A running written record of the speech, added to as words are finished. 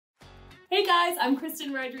Hey guys, I'm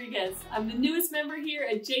Kristen Rodriguez. I'm the newest member here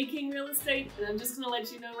at J. King Real Estate, and I'm just gonna let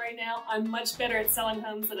you know right now, I'm much better at selling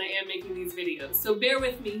homes than I am making these videos, so bear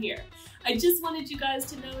with me here. I just wanted you guys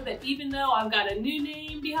to know that even though I've got a new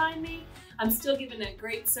name behind me, I'm still giving that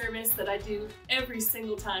great service that I do every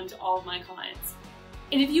single time to all of my clients.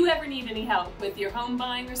 And if you ever need any help with your home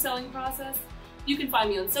buying or selling process, you can find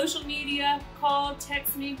me on social media, call,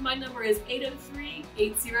 text me. My number is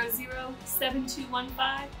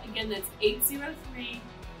 803-800-7215. Again, that's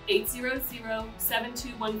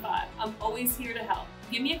 803-800-7215. I'm always here to help.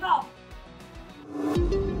 Give me a call.